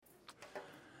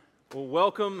Well,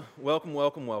 welcome, welcome,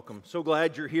 welcome, welcome. So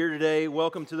glad you're here today.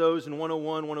 Welcome to those in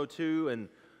 101, 102, and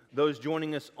those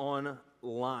joining us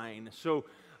online. So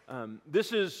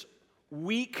this is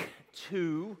week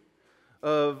 2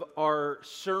 of our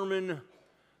sermon,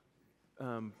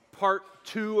 part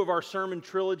 2 of our sermon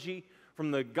trilogy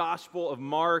from the Gospel of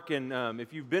Mark. And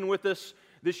if you've been with us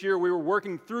this year, we were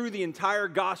working through the entire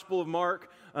Gospel of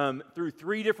Mark through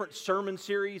 3 different sermon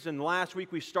series. And last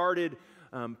week we started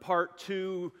part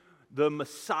 2, the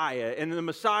Messiah. And the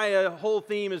Messiah whole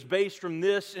theme is based from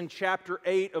this in chapter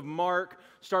 8 of Mark,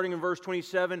 starting in verse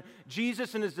 27.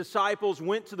 Jesus and his disciples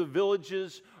went to the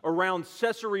villages around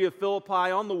Caesarea Philippi.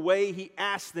 On the way, he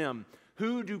asked them,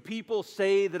 "Who do people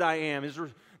say that I am?" His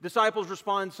disciples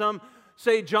respond, some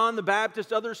say John the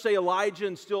Baptist, others say Elijah,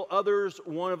 and still others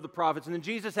one of the prophets. And then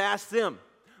Jesus asked them,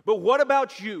 "But what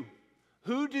about you?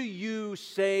 Who do you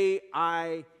say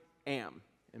I am?"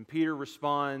 And Peter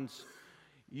responds,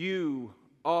 "You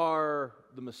are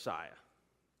the Messiah."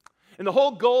 And the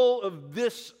whole goal of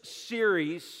this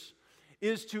series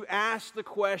is to ask the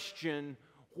question,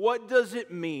 what does it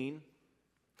mean,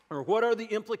 or what are the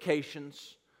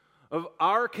implications of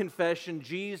our confession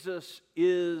Jesus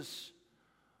is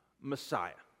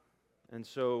Messiah? And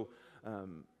so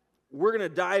we're going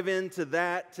to dive into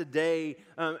that today.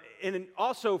 And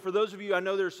also, for those of you, I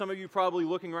know there's some of you probably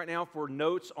looking right now for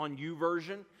notes on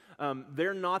YouVersion.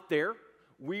 They're not there.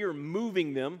 We are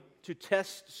moving them to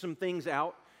test some things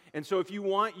out. And so if you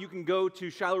want, you can go to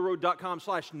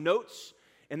shilohroad.com/notes,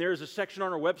 and there is a section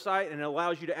on our website, and it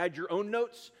allows you to add your own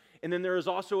notes. And then there is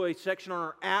also a section on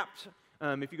our app.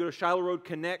 If you go to Shiloh Road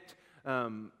Connect,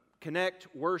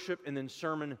 Connect, Worship, and then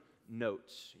Sermon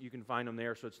Notes. You can find them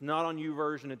there. So it's not on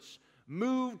YouVersion, it's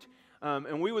moved.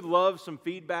 And we would love some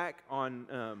feedback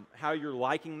on how you're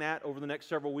liking that over the next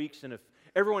several weeks. And if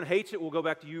everyone hates it, we'll go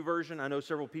back to YouVersion. I know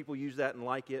several people use that and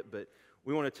like it, but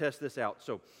we want to test this out.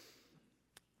 So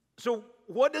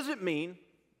what does it mean?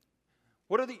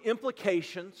 What are the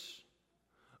implications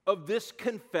of this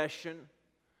confession?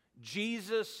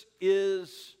 Jesus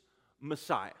is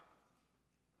Messiah.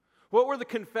 What were the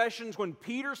confessions when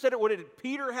Peter said it? What did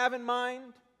Peter have in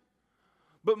mind?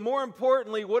 But more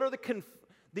importantly, what are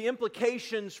the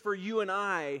implications for you and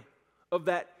I of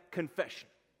that confession?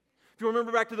 If you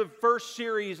remember back to the first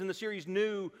series, in the series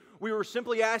New, we were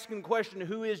simply asking the question,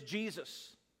 who is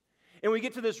Jesus? And we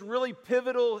get to this really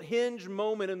pivotal hinge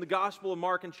moment in the Gospel of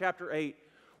Mark in chapter 8,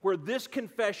 where this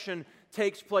confession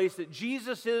takes place, that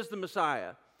Jesus is the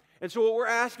Messiah. And so what we're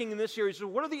asking in this series is,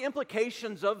 what are the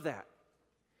implications of that?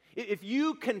 If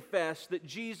you confess that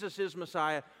Jesus is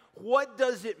Messiah, what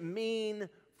does it mean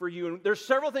for you? And there's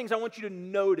several things I want you to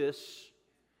notice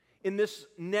in this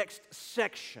next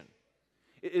section.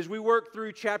 As we work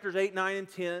through chapters 8, 9, and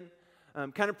 10,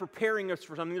 kind of preparing us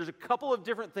for something, there's a couple of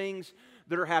different things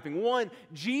that are happening. One,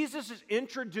 Jesus is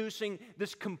introducing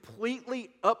this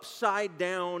completely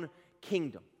upside-down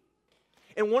kingdom.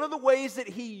 And one of the ways that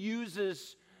he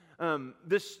uses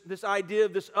this idea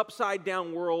of this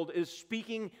upside-down world is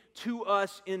speaking to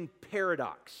us in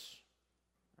paradox.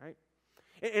 Right?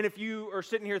 And if you are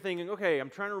sitting here thinking, okay, I'm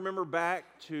trying to remember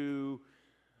back to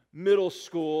middle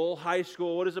school, high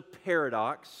school, what is a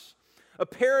paradox? A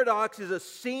paradox is a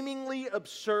seemingly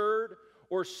absurd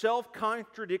or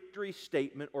self-contradictory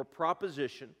statement or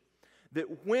proposition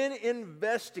that when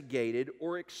investigated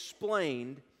or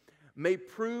explained may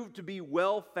prove to be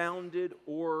well-founded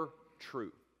or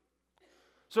true.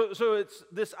 So it's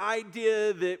this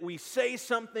idea that we say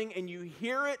something and you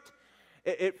hear it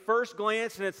at first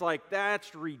glance and it's like,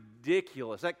 that's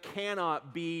ridiculous. That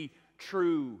cannot be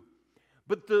true.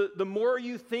 But the more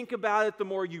you think about it, the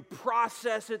more you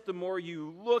process it, the more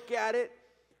you look at it,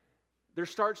 there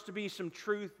starts to be some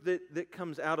truth that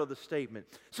comes out of the statement.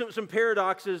 Some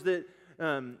paradoxes that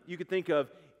you could think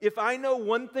of. If I know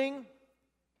one thing,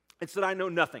 it's that I know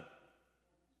nothing.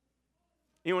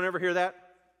 Anyone ever hear that?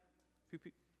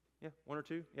 Yeah, one or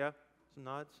two? Yeah, some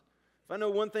nods. If I know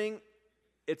one thing,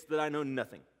 it's that I know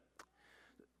nothing.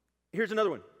 Here's another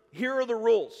one. Here are the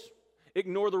rules.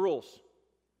 Ignore the rules.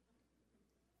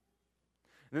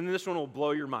 And then this one will blow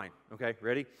your mind. Okay,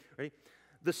 ready? Ready?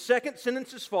 The second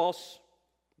sentence is false.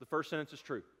 The first sentence is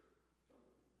true.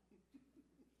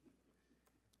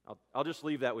 I'll just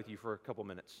leave that with you for a couple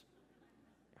minutes.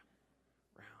 Yeah.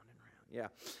 Round and round. Yeah.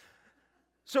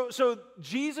 So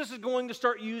Jesus is going to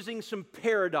start using some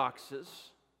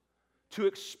paradoxes to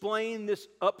explain this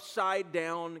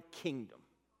upside-down kingdom.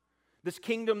 This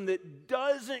kingdom that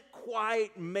doesn't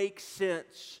quite make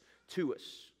sense to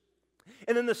us.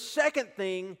 And then the second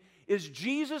thing is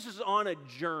Jesus is on a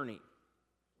journey.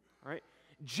 Right?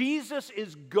 Jesus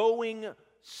is going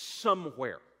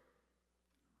somewhere.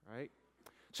 All right?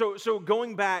 So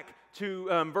going back to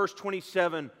verse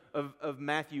 27 of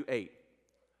Matthew 8.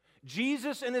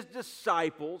 Jesus and his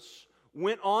disciples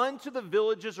went on to the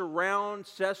villages around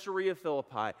Caesarea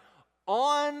Philippi.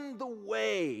 On the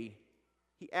way,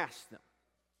 he asked them.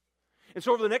 And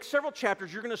so over the next several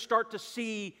chapters, you're going to start to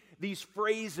see these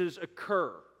phrases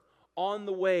occur. On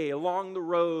the way, along the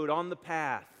road, on the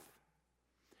path.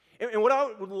 And what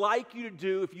I would like you to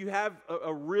do, if you have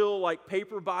a real like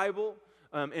paper Bible,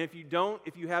 and if you don't,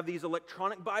 if you have these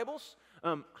electronic Bibles,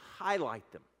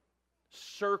 highlight them,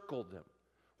 circle them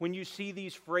when you see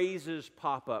these phrases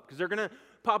pop up. Because they're going to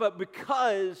pop up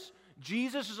because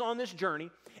Jesus is on this journey,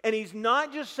 and he's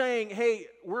not just saying, hey,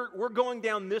 we're going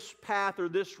down this path or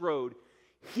this road.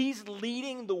 He's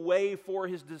leading the way for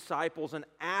his disciples and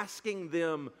asking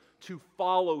them to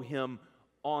follow him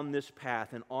on this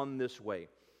path and on this way.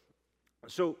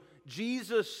 So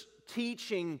Jesus'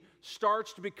 teaching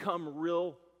starts to become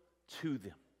real to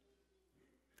them.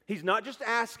 He's not just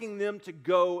asking them to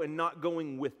go and not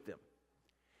going with them.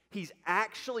 He's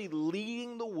actually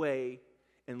leading the way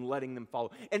and letting them follow.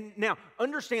 And now,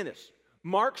 understand this.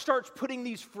 Mark starts putting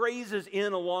these phrases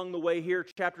in along the way here,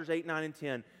 chapters 8, 9, and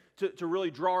 10, to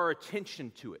really draw our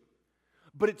attention to it.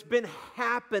 But it's been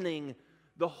happening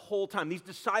the whole time. These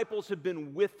disciples have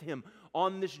been with him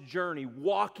on this journey,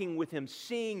 walking with him,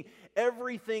 seeing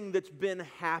everything that's been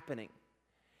happening.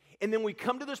 And then we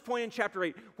come to this point in chapter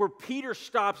 8 where Peter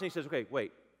stops and he says, okay,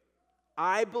 wait,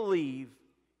 I believe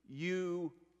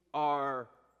you are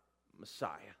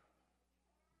Messiah.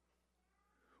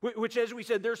 Which, as we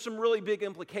said, there's some really big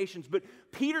implications, but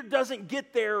Peter doesn't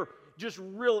get there just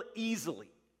real easily.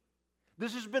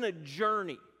 This has been a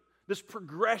journey, this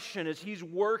progression as he's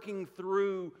working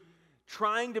through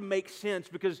trying to make sense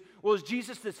because, well, is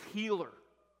Jesus this healer?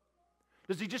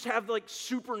 Does he just have like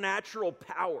supernatural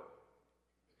power?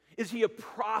 Is he a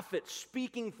prophet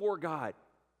speaking for God?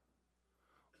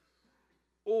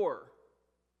 Or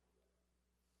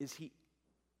is he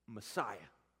Messiah?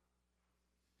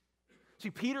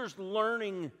 See, Peter's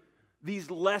learning these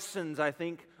lessons, I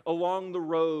think, along the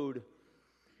road,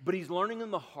 but he's learning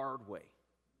them the hard way.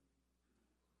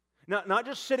 Not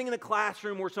just sitting in a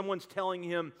classroom where someone's telling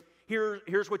him,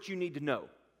 here's what you need to know.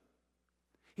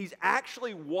 He's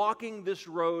actually walking this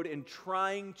road and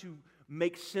trying to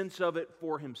make sense of it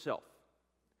for himself.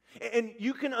 And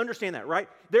you can understand that, right?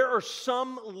 There are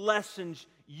some lessons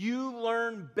you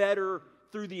learn better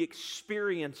through the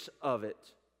experience of it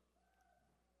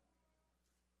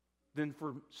than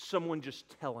for someone just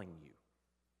telling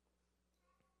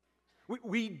you.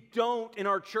 We don't, in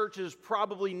our churches,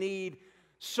 probably need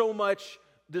so much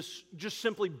this just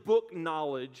simply book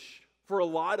knowledge for a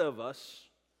lot of us.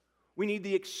 We need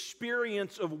the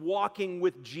experience of walking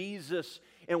with Jesus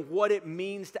and what it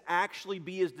means to actually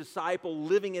be his disciple,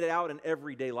 living it out in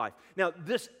everyday life. Now,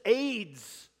 this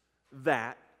aids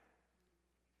that,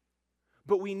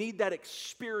 but we need that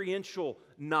experiential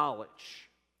knowledge.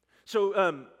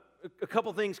 So, a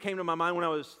couple things came to my mind when I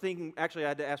was thinking. Actually, I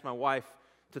had to ask my wife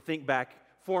to think back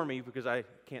for me because I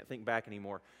can't think back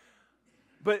anymore.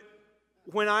 But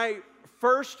when I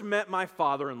first met my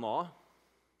father-in-law,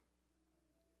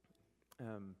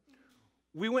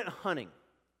 we went hunting.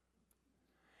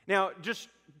 Now, just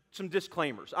some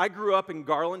disclaimers. I grew up in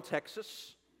Garland,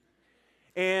 Texas,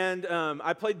 and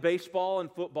I played baseball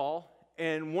and football.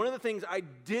 And one of the things I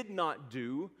did not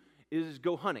do is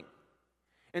go hunting.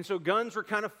 And so guns were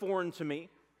kind of foreign to me.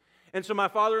 And so my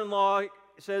father-in-law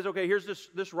says, okay, here's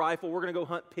this rifle. We're going to go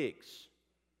hunt pigs.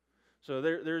 So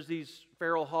there's these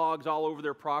feral hogs all over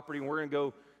their property, and we're going to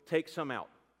go take some out.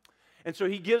 And so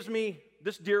he gives me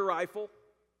this deer rifle,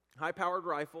 high-powered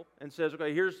rifle, and says,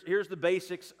 okay, here's the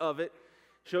basics of it.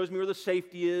 Shows me where the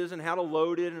safety is and how to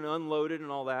load it and unload it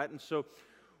and all that. And so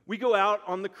we go out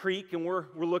on the creek, and we're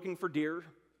looking for deer.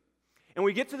 And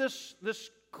we get to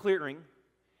this clearing,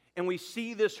 and we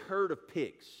see this herd of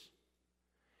pigs.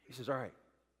 He says, all right,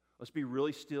 let's be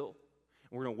really still.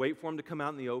 And we're going to wait for them to come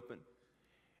out in the open.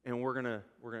 And we're gonna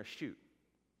shoot.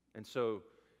 And so,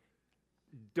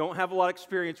 don't have a lot of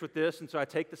experience with this. And so I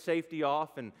take the safety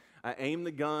off, and I aim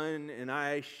the gun, and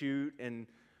I shoot. And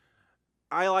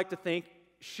I like to think,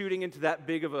 shooting into that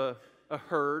big of a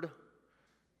herd,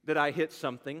 that I hit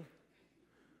something.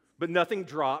 But nothing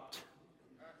dropped.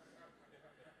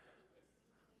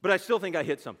 But I still think I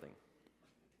hit something.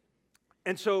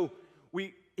 And so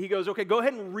he goes, okay, go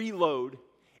ahead and reload.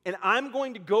 And I'm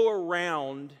going to go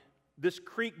around this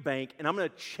creek bank, and I'm going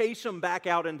to chase them back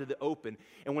out into the open.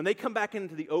 And when they come back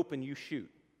into the open, you shoot.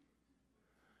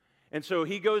 And so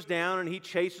he goes down, and he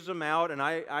chases them out, and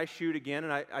I shoot again,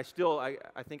 and I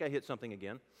think I hit something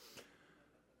again.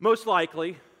 most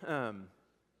likely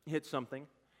hit something.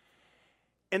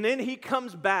 And then he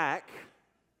comes back,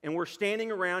 and we're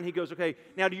standing around. He goes, okay,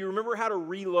 now do you remember how to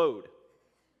reload?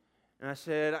 And I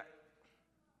said,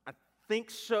 I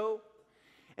think so.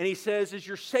 And he says, is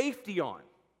your safety on?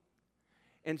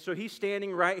 And so he's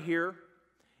standing right here,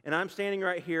 and I'm standing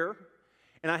right here,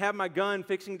 and I have my gun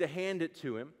fixing to hand it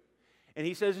to him. And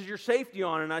he says, is your safety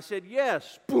on? And I said,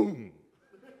 yes. Boom.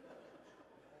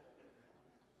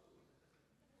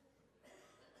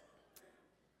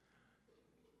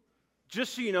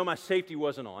 Just so you know, my safety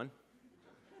wasn't on.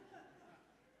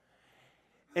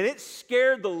 And it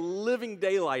scared the living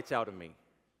daylights out of me.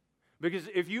 Because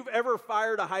if you've ever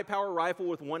fired a high-power rifle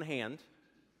with one hand,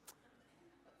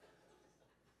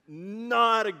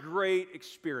 not a great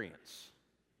experience.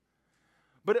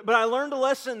 But I learned a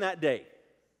lesson that day.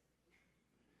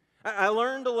 I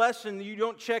learned a lesson. You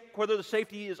don't check whether the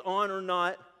safety is on or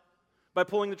not by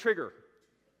pulling the trigger.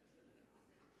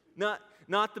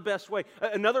 Not the best way.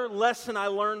 Another lesson I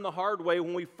learned the hard way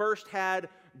when we first had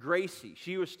Gracie.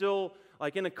 She was still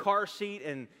like in a car seat,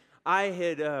 and I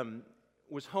had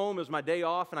was home. It was my day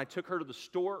off, and I took her to the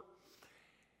store.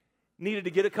 Needed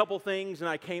to get a couple things, and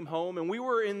I came home, and we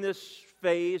were in this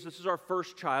phase. This is our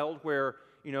first child, where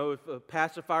if a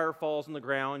pacifier falls on the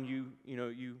ground,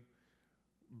 you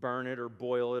burn it or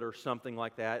boil it or something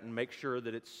like that, and make sure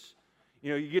that it's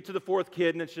you get to the fourth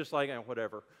kid, and it's just like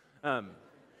whatever.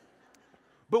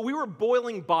 But we were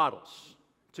boiling bottles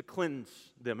to cleanse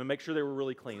them and make sure they were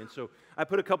really clean. And so I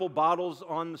put a couple bottles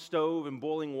on the stove in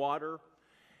boiling water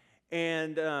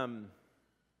and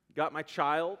got my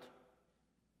child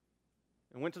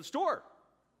and went to the store.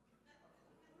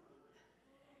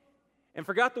 And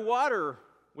forgot the water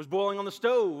was boiling on the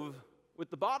stove with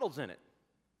the bottles in it.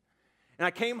 And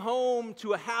I came home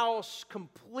to a house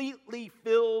completely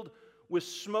filled with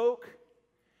smoke.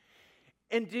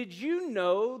 And did you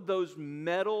know those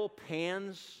metal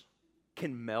pans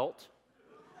can melt?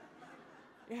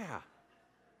 Yeah.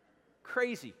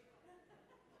 Crazy.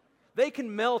 They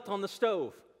can melt on the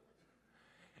stove.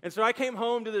 And so I came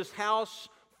home to this house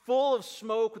full of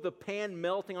smoke with a pan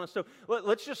melting on the stove.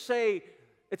 Let's just say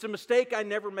it's a mistake I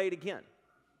never made again.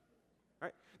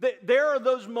 Right? There are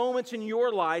those moments in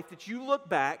your life that you look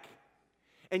back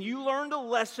and you learned a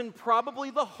lesson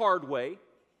probably the hard way,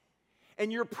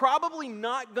 and you're probably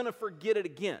not going to forget it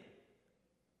again.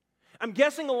 I'm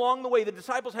guessing along the way the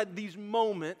disciples had these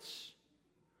moments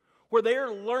where they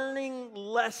are learning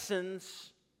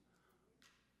lessons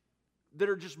that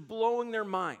are just blowing their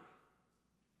mind.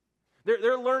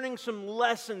 They're learning some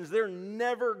lessons they're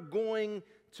never going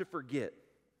to forget,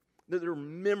 that are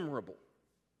memorable.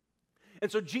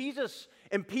 And so Jesus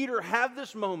and Peter have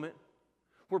this moment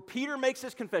where Peter makes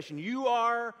this confession, you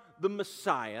are the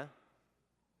Messiah.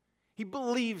 He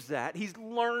believes that. He's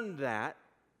learned that.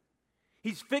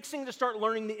 He's fixing to start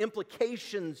learning the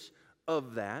implications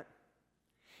of that.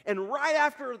 And right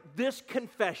after this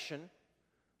confession,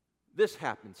 this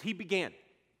happens. He began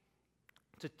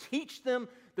to teach them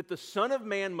that the Son of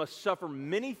Man must suffer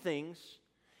many things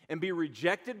and be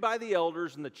rejected by the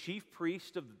elders and the chief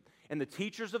priests and the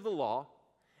teachers of the law,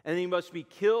 and he must be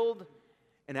killed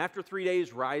and after 3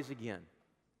 days rise again.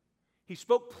 He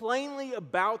spoke plainly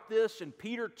about this, and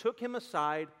Peter took him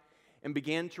aside and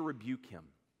began to rebuke him.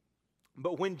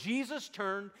 But when Jesus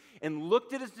turned and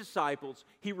looked at his disciples,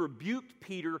 he rebuked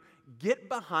Peter, "Get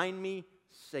behind me,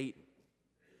 Satan.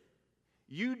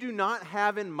 You do not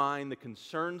have in mind the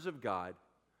concerns of God,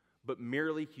 but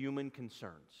merely human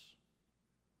concerns."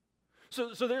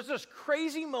 So there's this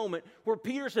crazy moment where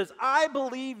Peter says, I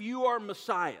believe you are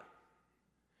Messiah.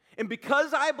 And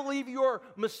because I believe you're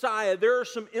Messiah, there are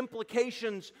some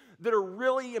implications that are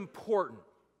really important.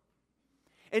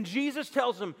 And Jesus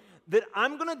tells him that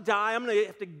I'm going to die, I'm going to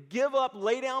have to give up,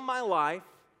 lay down my life,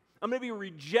 I'm going to be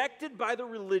rejected by the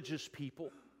religious people,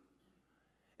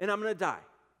 and I'm going to die.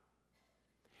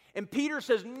 And Peter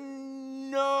says,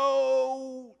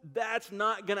 no, that's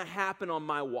not going to happen on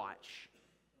my watch.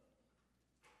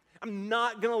 I'm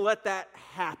not going to let that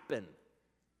happen.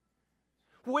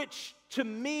 Which, to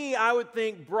me, I would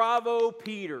think, bravo,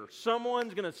 Peter.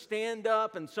 Someone's going to stand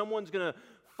up and someone's going to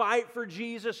fight for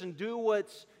Jesus and do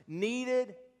what's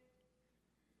needed.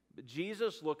 But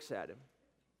Jesus looks at him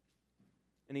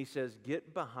and he says,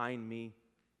 "Get behind me,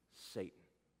 Satan."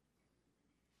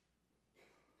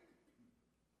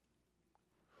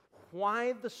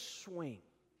 Why the swing?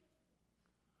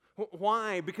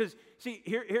 Why? Because, see,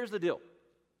 here's the deal.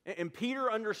 And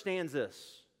Peter understands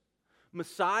this.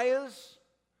 Messiahs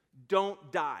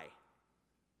don't die.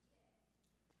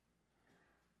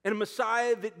 And a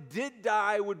Messiah that did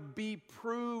die would be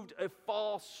proved a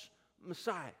false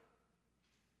Messiah.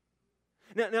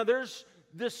 Now there's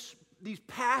these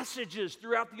passages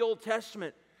throughout the Old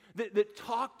Testament that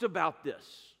talked about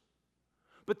this.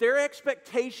 But their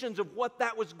expectations of what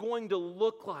that was going to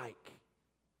look like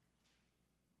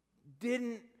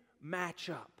didn't match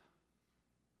up.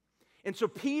 And so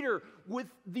Peter, with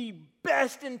the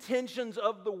best intentions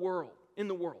of the world,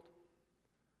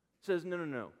 says,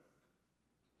 no.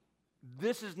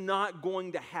 This is not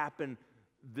going to happen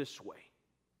this way.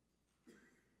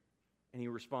 And he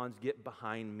responds, "Get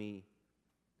behind me,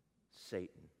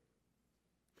 Satan."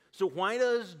 So why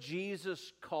does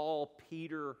Jesus call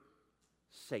Peter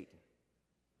Satan?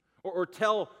 Or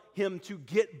tell him to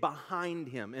get behind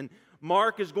him? And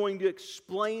Mark is going to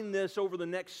explain this over the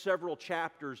next several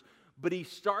chapters, but he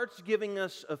starts giving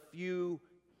us a few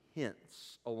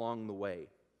hints along the way.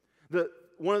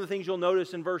 One of the things you'll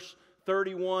notice in verse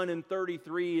 31 and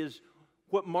 33 is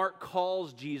what Mark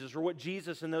calls Jesus, or what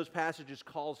Jesus in those passages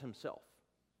calls himself.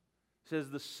 He says,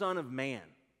 the Son of Man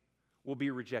will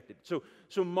be rejected.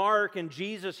 So Mark and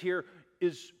Jesus here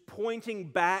is pointing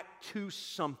back to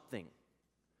something,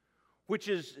 which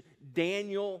is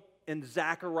Daniel and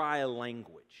Zechariah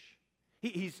language.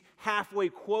 He's halfway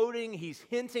quoting, he's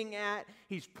hinting at,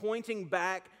 he's pointing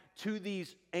back to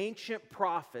these ancient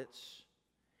prophets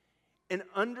and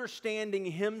understanding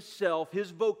himself,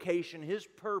 his vocation, his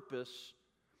purpose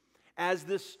as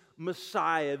this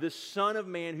Messiah, this Son of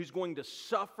Man who's going to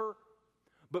suffer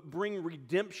but bring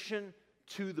redemption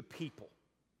to the people,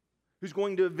 who's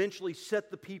going to eventually set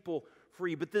the people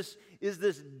free. But this is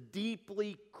this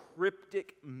deeply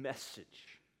cryptic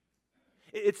message.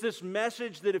 It's this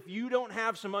message that if you don't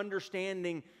have some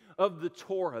understanding of the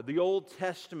Torah, the Old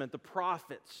Testament, the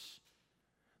prophets,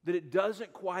 that it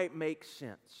doesn't quite make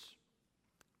sense.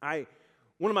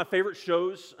 One of my favorite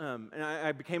shows, and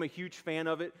I became a huge fan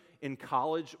of it in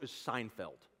college, was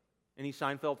Seinfeld. Any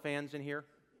Seinfeld fans in here?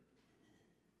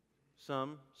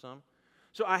 Some.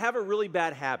 So I have a really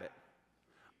bad habit.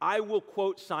 I will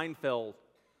quote Seinfeld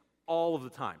all of the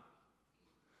time.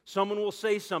 Someone will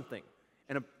say something,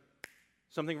 and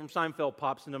something from Seinfeld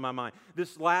pops into my mind.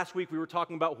 This last week we were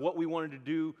talking about what we wanted to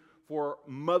do for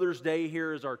Mother's Day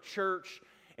here as our church.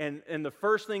 And the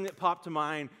first thing that popped to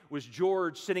mind was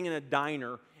George sitting in a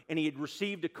diner, and he had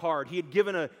received a card. He had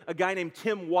given a guy named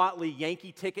Tim Watley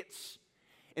Yankee tickets.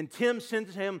 And Tim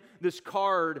sends him this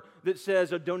card that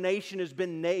says, a donation has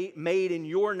been made in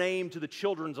your name to the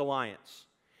Children's Alliance.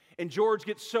 And George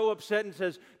gets so upset and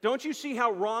says, don't you see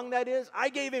how wrong that is? I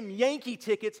gave him Yankee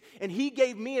tickets, and he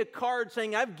gave me a card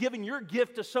saying, I've given your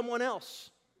gift to someone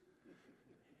else.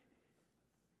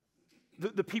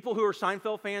 The people who are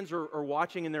Seinfeld fans are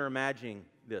watching and they're imagining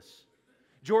this.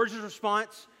 George's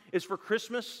response is for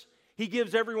Christmas, he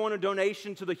gives everyone a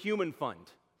donation to the Human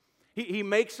Fund. He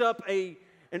makes up an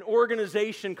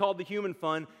organization called the Human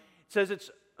Fund. It says it's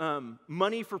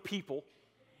money for people,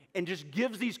 and just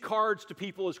gives these cards to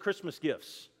people as Christmas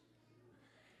gifts.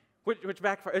 Which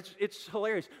backfires. It's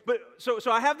hilarious. But so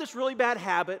I have this really bad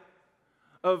habit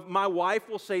of my wife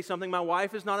will say something. My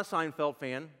wife is not a Seinfeld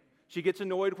fan. She gets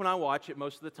annoyed when I watch it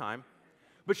most of the time.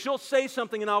 But she'll say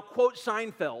something and I'll quote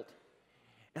Seinfeld.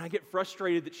 And I get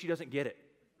frustrated that she doesn't get it.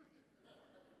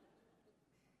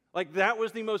 Like, that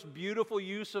was the most beautiful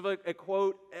use of a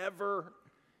quote ever,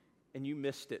 and you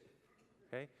missed it.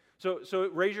 Okay? So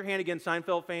raise your hand again,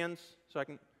 Seinfeld fans, so I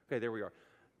can, okay, there we are.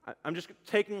 I'm just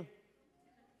taking,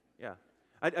 yeah.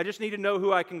 I just need to know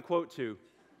who I can quote to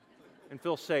and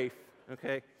feel safe,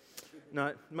 okay?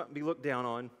 Not be looked down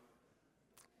on.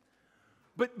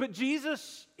 But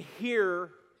Jesus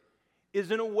here is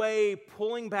in a way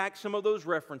pulling back some of those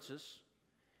references,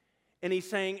 and he's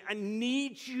saying, I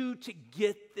need you to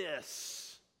get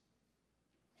this.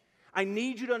 I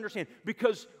need you to understand,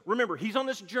 because remember, he's on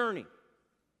this journey,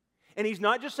 and he's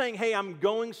not just saying, hey, I'm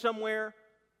going somewhere.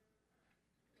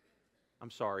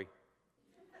 I'm sorry.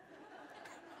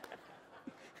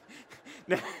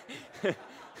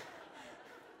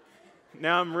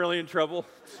 Now I'm really in trouble.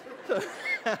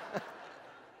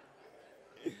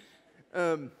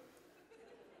 Where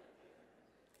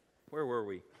were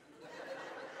we?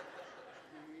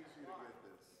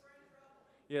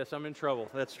 Yes, I'm in trouble.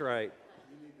 That's right.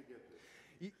 You need to get this.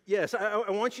 Yes, I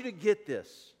want you to get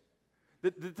this.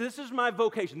 That this is my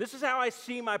vocation. This is how I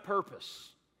see my purpose.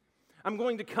 I'm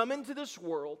going to come into this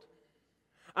world.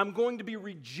 I'm going to be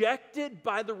rejected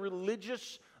by the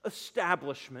religious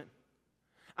establishment.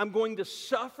 I'm going to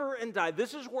suffer and die.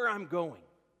 This is where I'm going.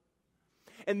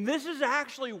 And this is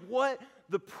actually what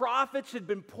the prophets had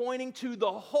been pointing to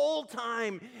the whole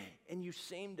time, and you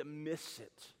seem to miss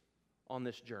it on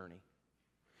this journey.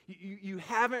 You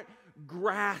haven't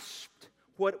grasped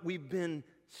what we've been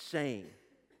saying.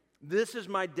 This is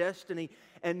my destiny.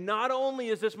 And not only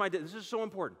is this this is so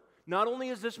important. Not only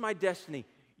is this my destiny,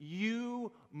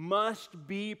 you must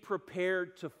be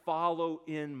prepared to follow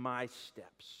in my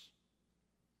steps.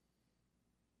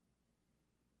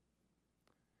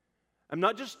 I'm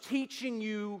not just teaching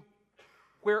you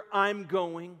where I'm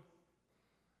going.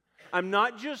 I'm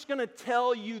not just going to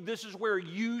tell you this is where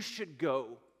you should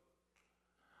go.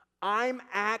 I'm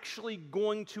actually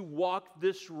going to walk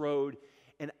this road,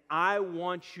 and I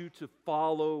want you to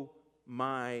follow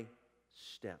my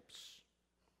steps.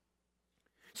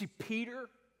 See, Peter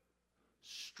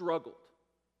struggled,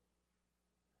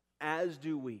 as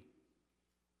do we,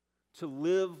 to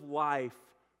live life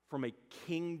from a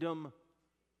kingdom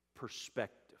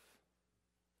perspective.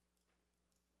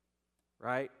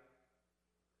 Right?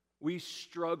 We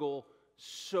struggle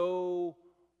so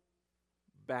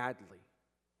badly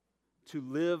to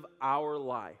live our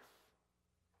life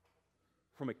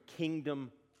from a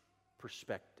kingdom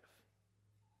perspective.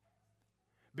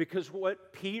 Because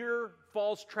what Peter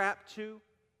falls trapped to,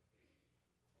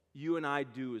 you and I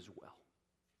do as well.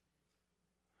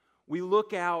 We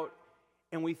look out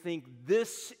and we think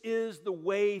this is the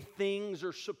way things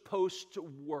are supposed to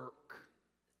work.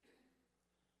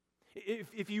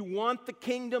 If you want the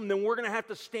kingdom, then we're going to have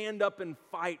to stand up and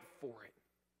fight for it.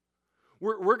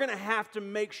 We're going to have to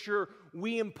make sure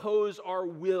we impose our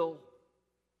will.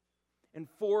 And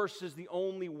force is the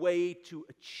only way to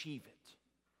achieve it.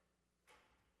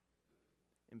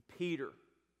 And Peter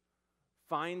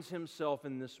finds himself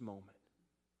in this moment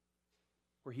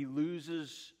where he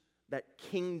loses that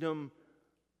kingdom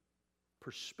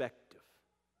perspective.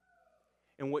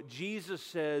 And what Jesus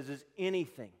says is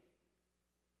anything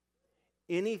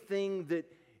that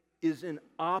is in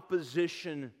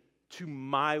opposition to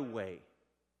my way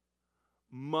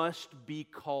must be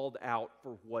called out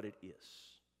for what it is.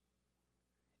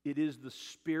 It is the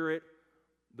spirit,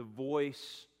 the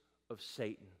voice of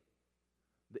Satan,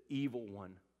 the evil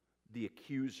one, the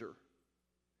accuser,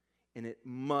 and it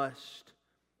must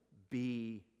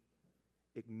be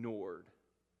ignored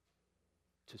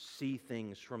to see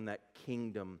things from that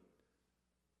kingdom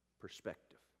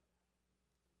perspective.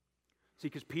 See,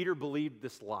 because Peter believed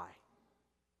this lie,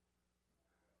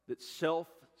 that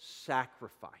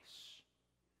self-sacrifice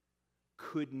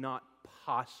could not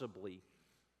possibly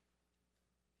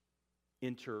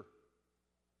enter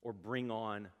or bring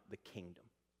on the kingdom.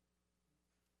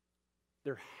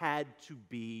 There had to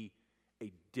be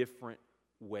a different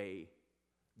way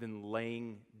than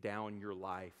laying down your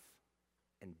life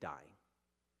and dying.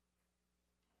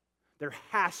 There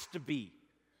has to be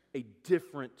a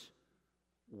different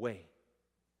way.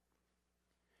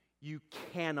 You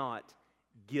cannot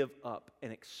give up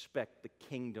and expect the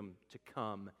kingdom to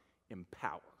come in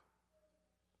power.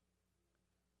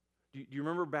 Do you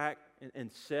remember back in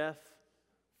Seth?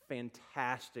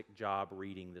 Fantastic job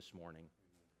reading this morning.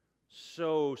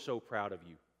 So proud of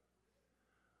you.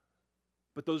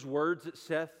 But those words that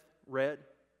Seth read,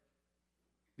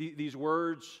 these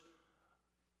words,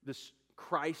 this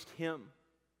Christ hymn,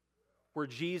 where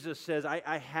Jesus says,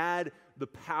 I had the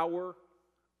power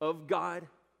of God,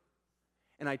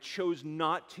 and I chose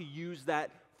not to use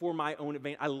that for my own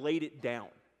advantage. I laid it down.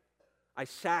 I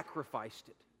sacrificed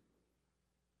it,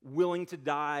 willing to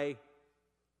die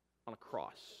on a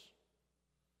cross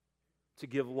to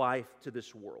give life to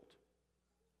this world.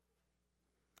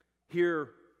 Here,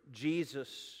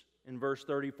 Jesus in verse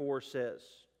 34 says,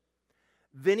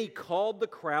 "Then he called the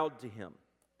crowd to him,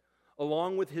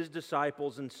 along with his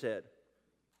disciples, and said,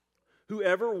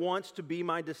 'Whoever wants to be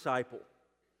my disciple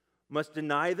must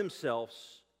deny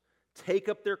themselves, take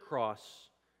up their cross,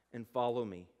 and follow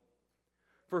me.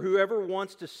 For whoever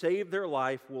wants to save their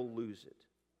life will lose it.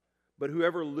 But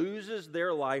whoever loses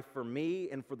their life for me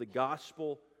and for the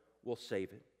gospel will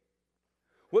save it.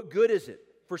 What good is it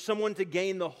for someone to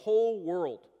gain the whole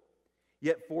world,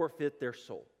 yet forfeit their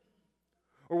soul?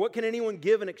 Or what can anyone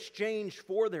give in exchange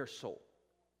for their soul?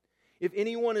 If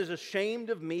anyone is ashamed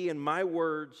of me and my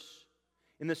words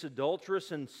in this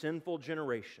adulterous and sinful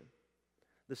generation,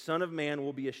 the Son of Man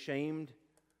will be ashamed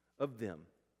of them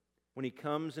when he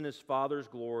comes in his Father's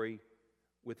glory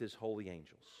with his holy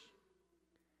angels.'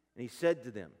 And he said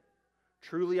to them,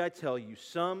 'Truly I tell you,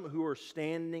 some who are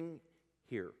standing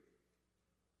here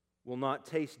will not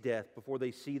taste death before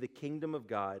they see the kingdom of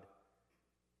God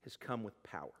has come with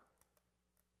power.'"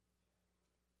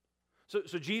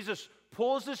 So Jesus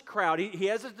pulls this crowd. He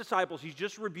has his disciples. He's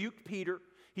just rebuked Peter.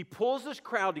 He pulls this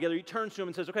crowd together. He turns to them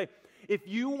and says, "Okay, if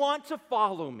you want to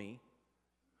follow me,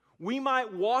 we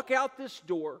might walk out this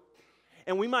door,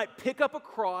 and we might pick up a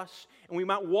cross and we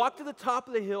might walk to the top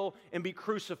of the hill and be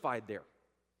crucified there.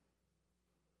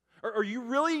 Are you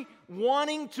really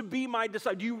wanting to be my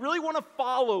disciple? Do you really want to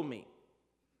follow me?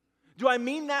 Do I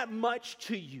mean that much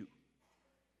to you?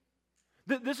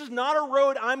 This is not a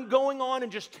road I'm going on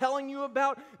and just telling you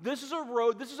about. This is a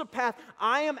road, this is a path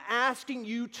I am asking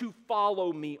you to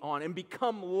follow me on and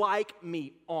become like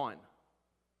me on.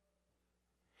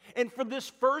 And for this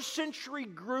first century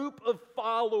group of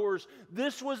followers,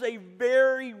 this was a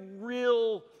very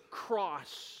real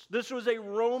cross. This was a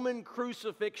Roman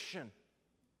crucifixion.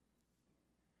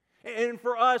 And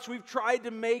for us, we've tried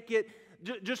to make it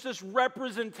just this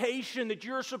representation that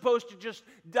you're supposed to just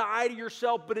die to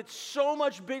yourself, but it's so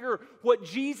much bigger what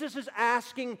Jesus is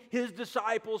asking his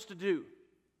disciples to do.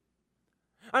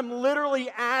 I'm literally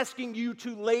asking you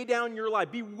to lay down your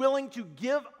life. Be willing to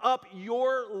give up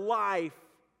your life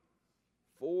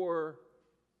for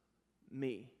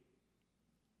me.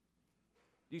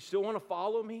 Do you still want to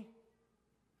follow me?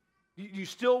 Do you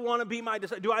still want to be my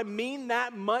disciple? Do I mean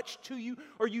that much to you?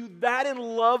 Are you that in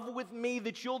love with me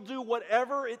that you'll do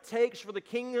whatever it takes for the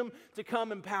kingdom to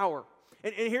come in power?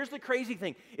 And here's the crazy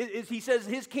thing, is he says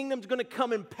his kingdom's going to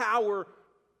come in power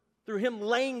through him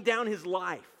laying down his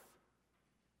life.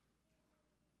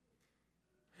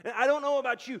 And I don't know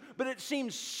about you, but it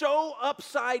seems so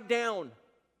upside down.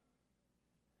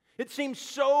 It seems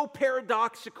so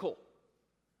paradoxical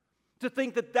to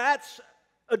think that that's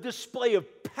a display of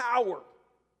power.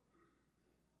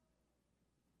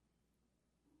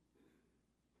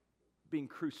 Being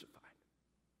crucified.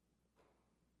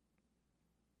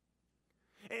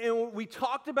 And we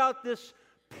talked about this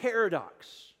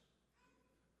paradox.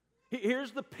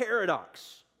 Here's the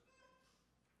paradox.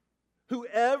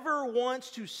 Whoever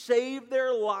wants to save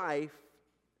their life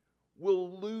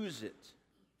will lose it.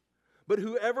 But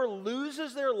whoever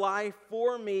loses their life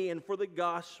for me and for the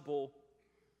gospel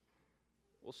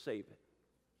will save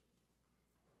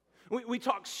it. We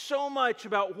talk so much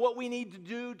about what we need to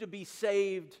do to be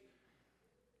saved,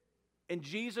 and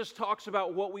Jesus talks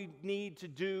about what we need to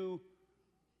do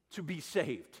to be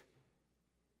saved.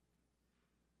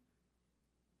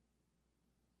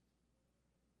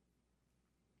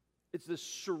 It's this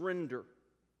surrender.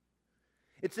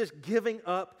 It's this giving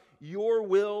up your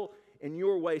will and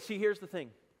your way. See, here's the thing.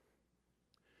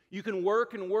 You can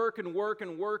work and work and work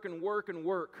and work and work and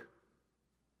work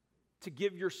to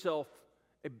give yourself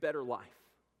a better life.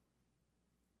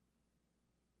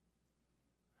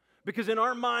 Because in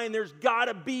our mind, there's got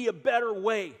to be a better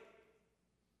way.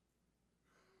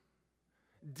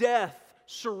 Death,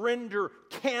 surrender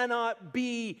cannot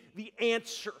be the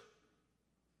answer.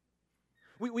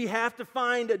 We have to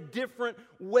find a different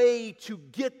way to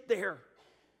get there.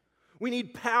 We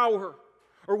need power,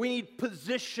 or we need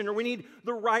position, or we need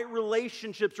the right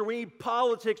relationships, or we need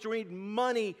politics, or we need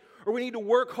money, or we need to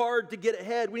work hard to get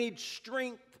ahead. We need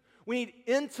strength. We need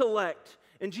intellect.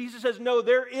 And Jesus says, no,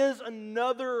 there is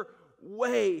another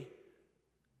way.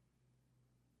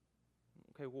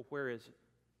 Okay, well, where is it?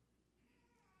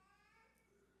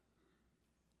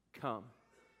 Come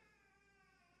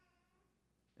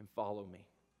and follow me.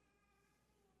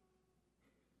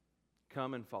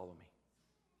 Come and follow me.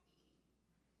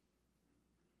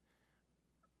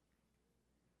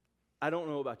 I don't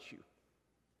know about you,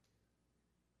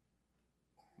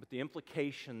 but the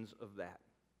implications of that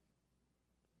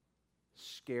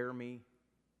scare me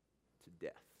to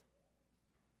death.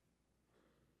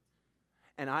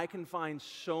 And I can find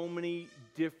so many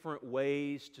different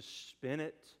ways to spin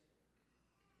it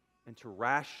and to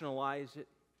rationalize it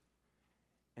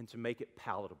and to make it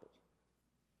palatable.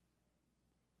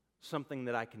 Something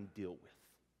that I can deal with.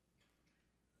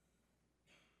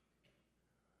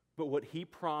 But what he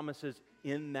promises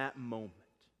in that moment,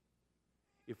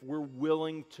 if we're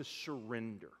willing to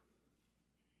surrender,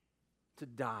 to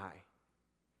die,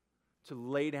 to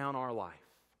lay down our life,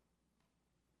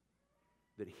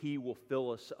 that he will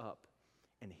fill us up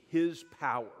and his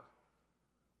power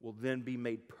will then be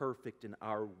made perfect in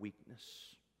our weakness.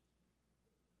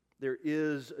 There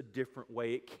is a different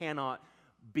way. It cannot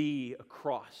be a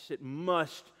cross. It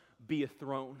must be a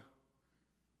throne.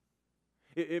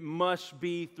 It must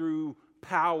be through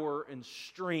power and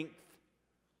strength.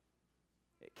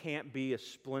 It can't be a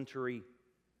splintery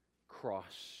cross.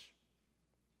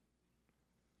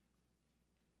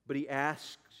 But he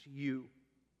asks you,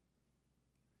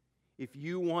 if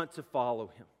you want to follow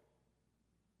him,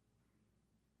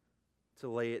 to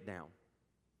lay it down.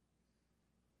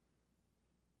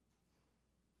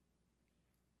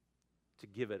 To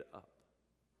give it up.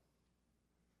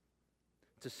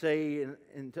 To say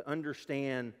and to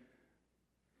understand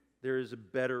there is a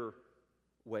better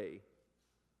way.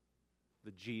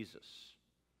 the Jesus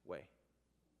way.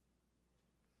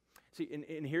 See,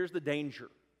 and here's the danger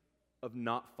of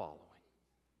not following,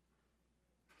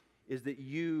 is that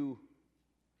you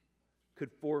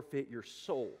could forfeit your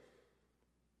soul.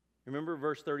 Remember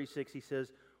verse 36, he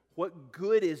says, "What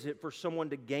good is it for someone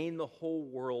to gain the whole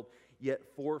world,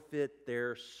 yet forfeit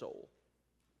their soul?"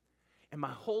 And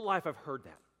my whole life I've heard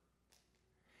that.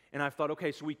 And I've thought,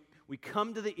 okay, so we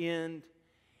come to the end,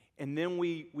 and then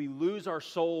we lose our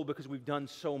soul because we've done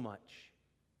so much.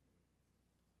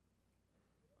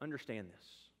 Understand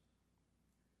this.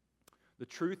 The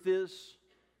truth is,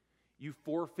 you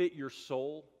forfeit your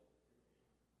soul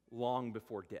long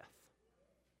before death.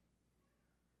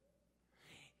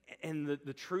 And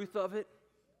the truth of it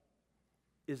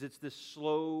is it's this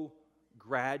slow,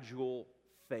 gradual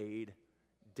fade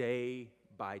day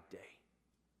by day,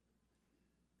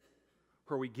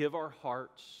 where we give our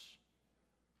hearts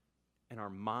and our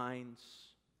minds,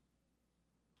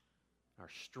 our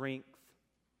strength,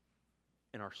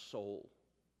 and our soul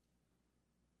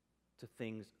to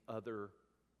things other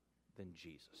than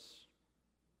Jesus.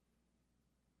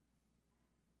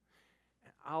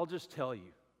 And I'll just tell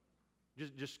you,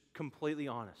 just completely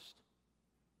honest,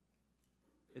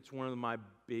 it's one of my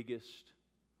biggest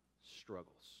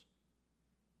struggles.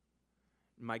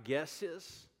 My guess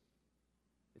is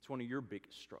it's one of your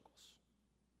biggest struggles.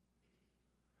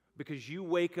 Because you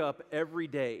wake up every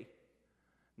day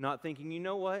not thinking, you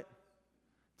know what?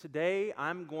 Today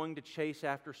I'm going to chase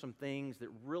after some things that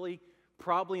really,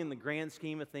 probably in the grand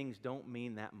scheme of things, don't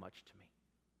mean that much to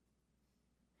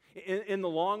me. In the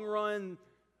long run,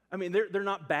 I mean, they're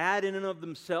not bad in and of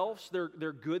themselves.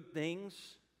 They're good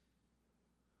things.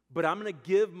 But I'm going to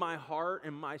give my heart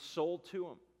and my soul to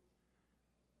them.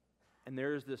 And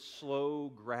there's this slow,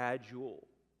 gradual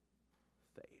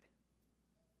fade.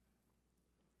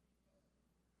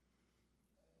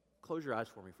 Close your eyes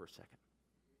for me for a second.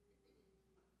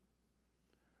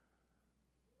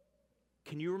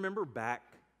 Can you remember back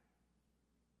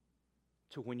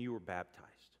to when you were baptized?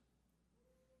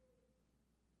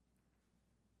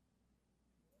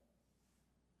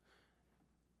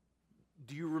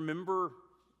 Do you remember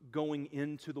going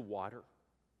into the water?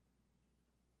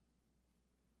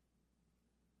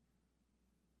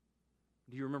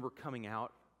 Do you remember coming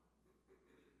out?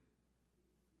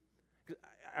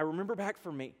 I remember back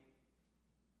for me.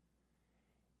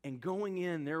 And going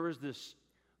in, there was this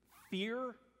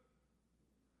fear,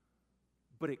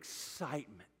 but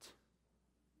excitement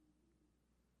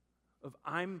of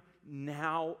I'm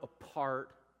now a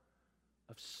part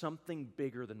of something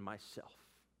bigger than myself.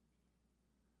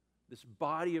 This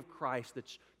body of Christ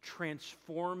that's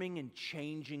transforming and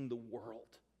changing the world.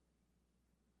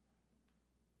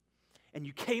 And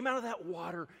you came out of that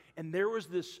water, and there was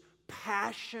this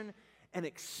passion and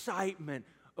excitement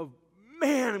of,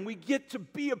 man, we get to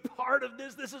be a part of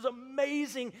this. This is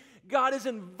amazing. God has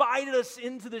invited us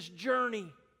into this journey.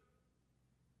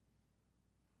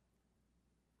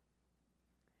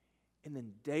 And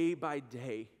then day by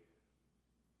day,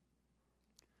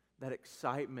 that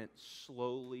excitement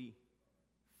slowly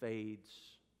fades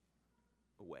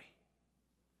away.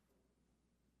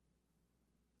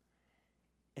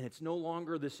 And it's no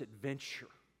longer this adventure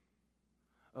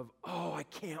of, oh, I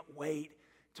can't wait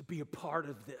to be a part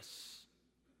of this.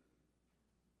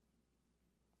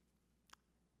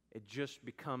 It just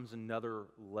becomes another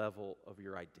level of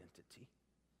your identity.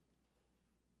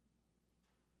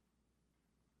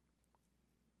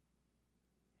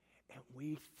 And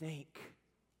we think,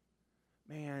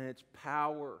 man, it's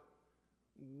power,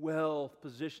 wealth,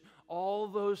 position, all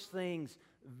those things,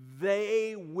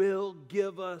 they will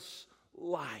give us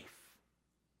life.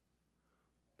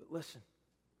 But listen,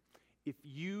 if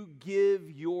you give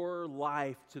your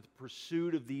life to the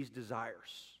pursuit of these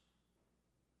desires,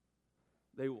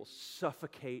 they will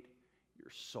suffocate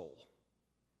your soul.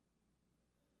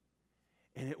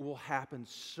 And it will happen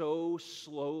so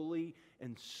slowly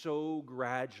and so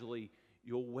gradually,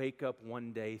 you'll wake up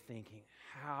one day thinking,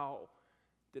 how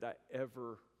did I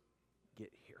ever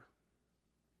get here?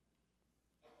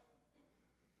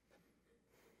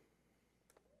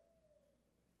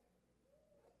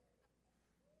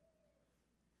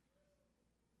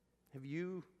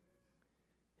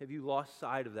 Have you lost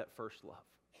sight of that first love?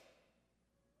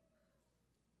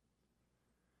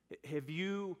 Have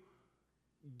you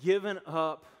given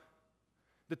up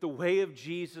that the way of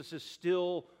Jesus is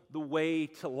still the way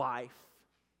to life?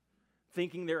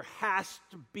 Thinking there has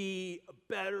to be a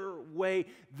better way.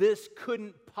 This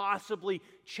couldn't possibly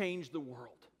change the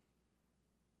world.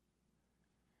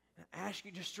 And I ask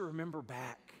you just to remember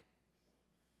back.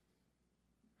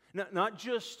 Not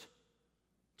just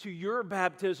to your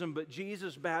baptism, but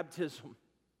Jesus' baptism.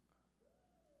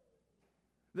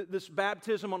 This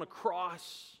baptism on a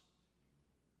cross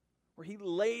where He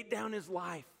laid down His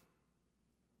life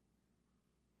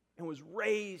and was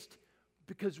raised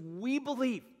because we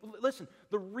believe. Listen,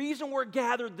 the reason we're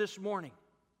gathered this morning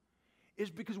is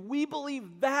because we believe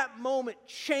that moment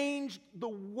changed the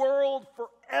world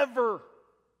forever.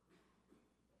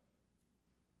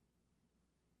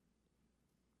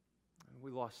 And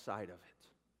we lost sight of it.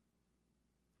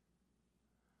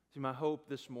 See, my hope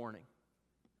this morning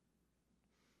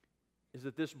is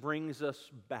that this brings us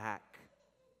back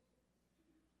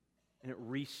and it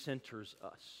recenters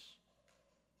us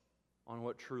on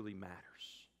what truly matters.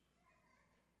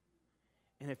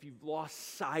 And if you've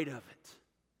lost sight of it,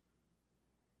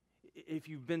 if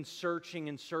you've been searching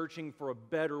and searching for a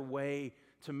better way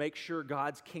to make sure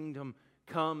God's kingdom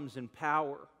comes in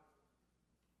power,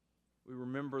 we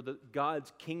remember that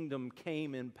God's kingdom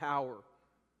came in power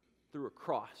through a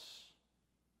cross.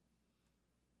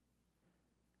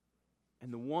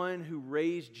 And the one who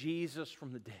raised Jesus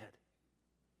from the dead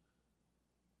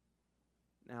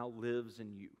now lives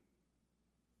in you.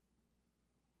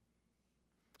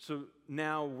 So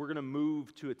now we're going to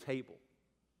move to a table.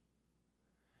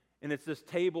 And it's this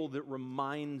table that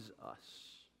reminds us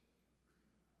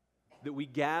that we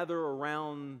gather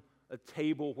around a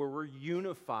table where we're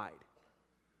unified.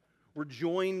 We're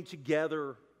joined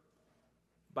together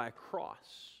by a cross.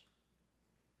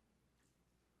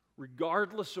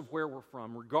 Regardless of where we're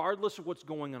from, regardless of what's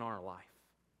going on in our life,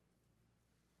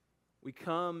 we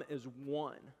come as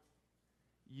one,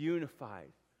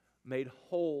 unified, made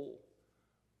whole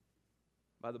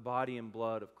by the body and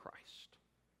blood of Christ.